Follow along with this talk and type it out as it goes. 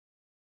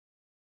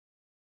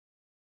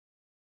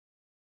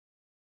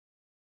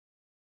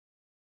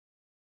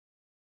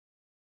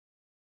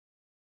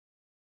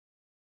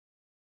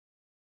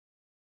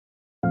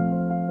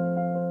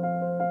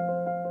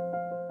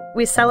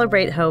We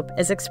celebrate hope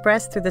as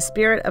expressed through the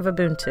spirit of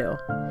Ubuntu.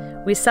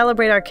 We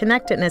celebrate our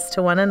connectedness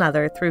to one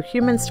another through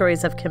human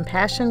stories of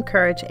compassion,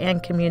 courage,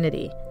 and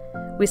community.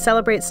 We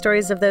celebrate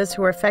stories of those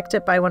who were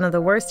affected by one of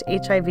the worst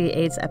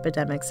HIV/AIDS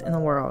epidemics in the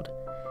world.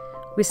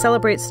 We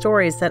celebrate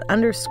stories that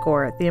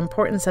underscore the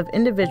importance of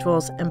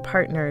individuals and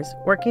partners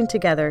working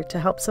together to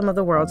help some of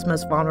the world's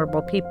most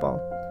vulnerable people.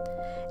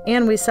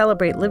 And we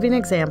celebrate living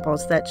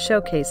examples that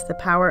showcase the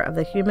power of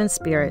the human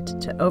spirit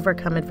to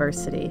overcome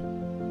adversity.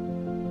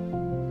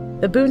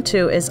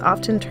 Ubuntu is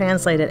often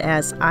translated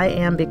as "I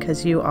am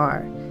because you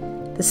are."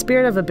 The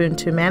spirit of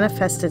Ubuntu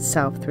manifests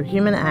itself through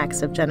human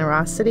acts of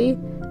generosity,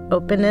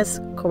 openness,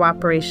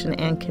 cooperation,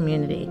 and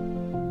community.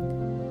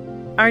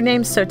 Our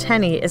name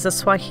Soteni is a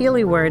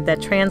Swahili word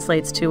that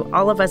translates to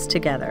all of us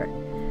together.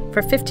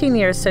 For 15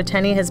 years,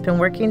 Soteni has been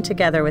working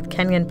together with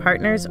Kenyan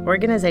partners,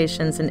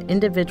 organizations, and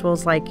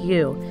individuals like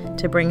you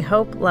to bring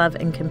hope, love,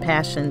 and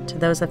compassion to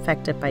those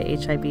affected by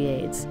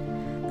HIV/AIDS.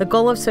 The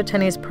goal of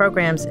Soteni's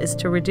programs is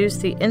to reduce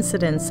the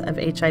incidence of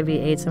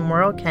HIV/AIDS in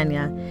rural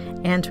Kenya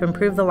and to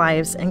improve the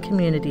lives and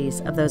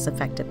communities of those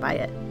affected by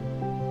it.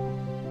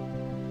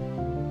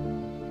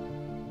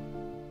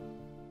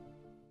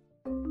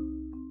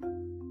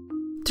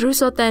 Through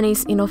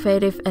Soteni's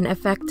innovative and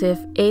effective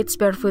AIDS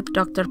Barefoot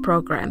Doctor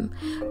program,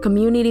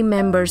 community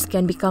members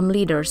can become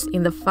leaders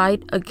in the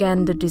fight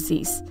against the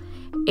disease.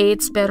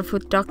 AIDS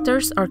Barefoot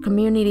Doctors are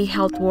community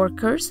health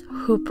workers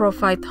who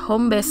provide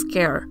home-based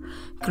care,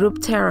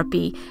 group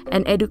therapy,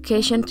 and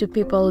education to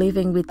people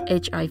living with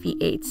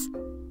HIV/AIDS.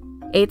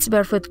 AIDS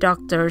Barefoot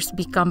Doctors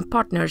become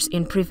partners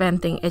in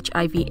preventing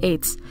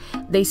HIV/AIDS.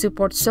 They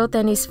support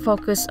Soteni's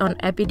focus on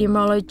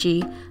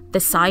epidemiology, the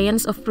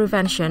science of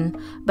prevention,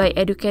 by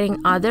educating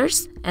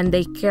others, and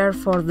they care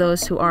for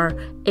those who are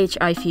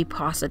HIV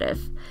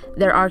positive.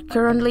 There are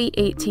currently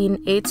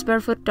 18 AIDS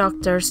Barefoot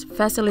Doctors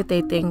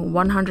facilitating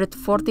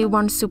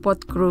 141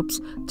 support groups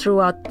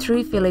throughout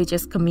 3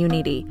 villages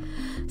community,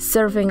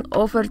 serving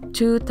over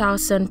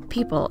 2,000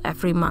 people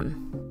every month.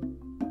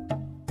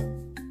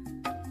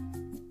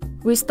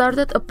 We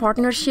started a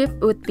partnership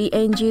with the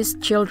NGO's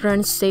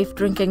Children's Safe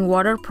Drinking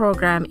Water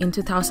program in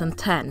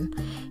 2010.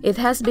 It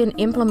has been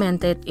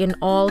implemented in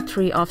all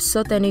 3 of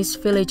Soteni's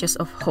villages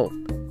of hope.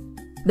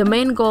 The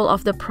main goal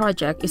of the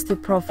project is to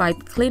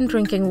provide clean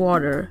drinking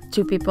water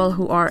to people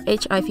who are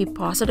HIV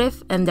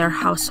positive and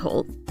their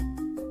household.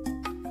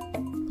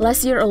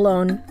 Last year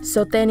alone,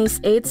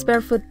 Soteni's AIDS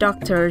Barefoot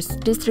Doctors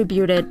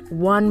distributed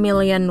 1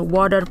 million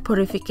water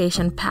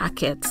purification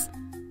packets.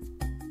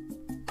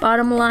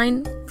 Bottom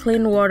line,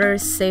 clean water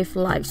saves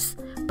lives,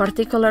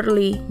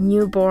 particularly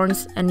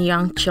newborns and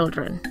young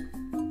children.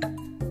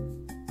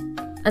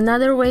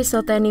 Another way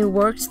Soteni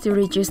works to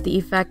reduce the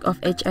effect of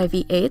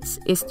HIV/AIDS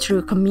is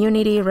through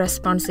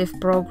community-responsive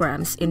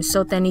programs in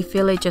Soteni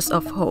Villages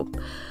of Hope.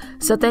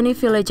 Soteni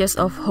Villages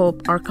of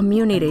Hope are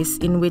communities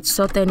in which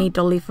Soteni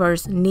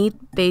delivers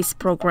need-based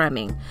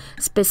programming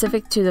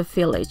specific to the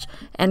village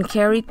and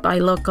carried by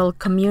local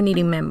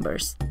community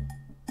members.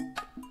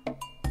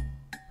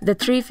 The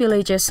 3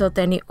 villages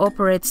Soteni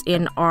operates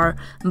in are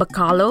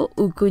Makalo,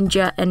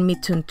 Ugunja, and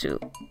Mituntu.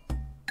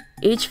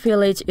 Each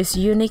village is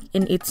unique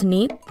in its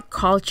need,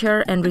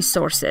 culture, and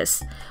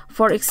resources.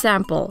 For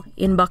example,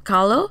 in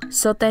Bakalo,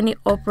 Soteni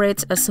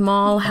operates a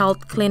small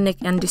health clinic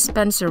and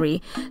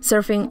dispensary,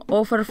 serving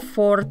over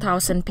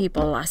 4,000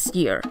 people last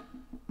year.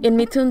 In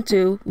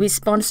Mituntu, we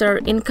sponsor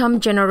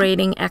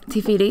income-generating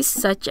activities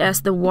such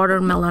as the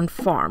watermelon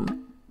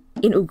farm.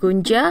 In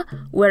Ugunja,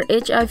 where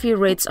HIV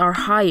rates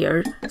are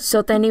higher,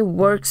 Soteni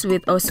works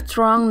with a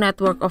strong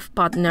network of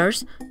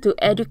partners to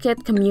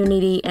educate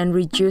community and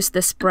reduce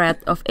the spread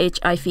of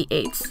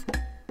HIV/AIDS.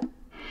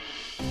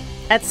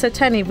 At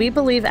Soteni, we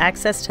believe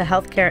access to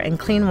healthcare and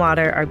clean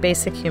water are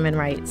basic human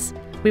rights.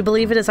 We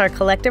believe it is our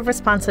collective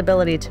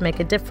responsibility to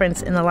make a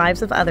difference in the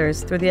lives of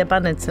others through the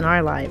abundance in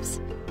our lives.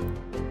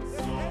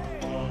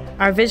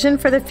 Our vision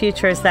for the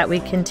future is that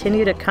we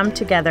continue to come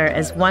together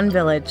as one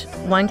village,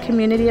 one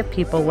community of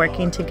people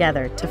working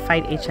together to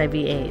fight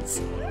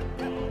HIV/AIDS.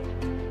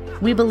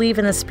 We believe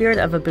in the spirit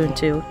of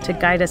Ubuntu to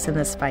guide us in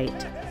this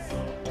fight.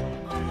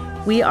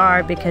 We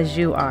are because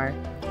you are.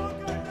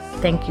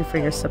 Thank you for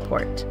your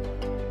support.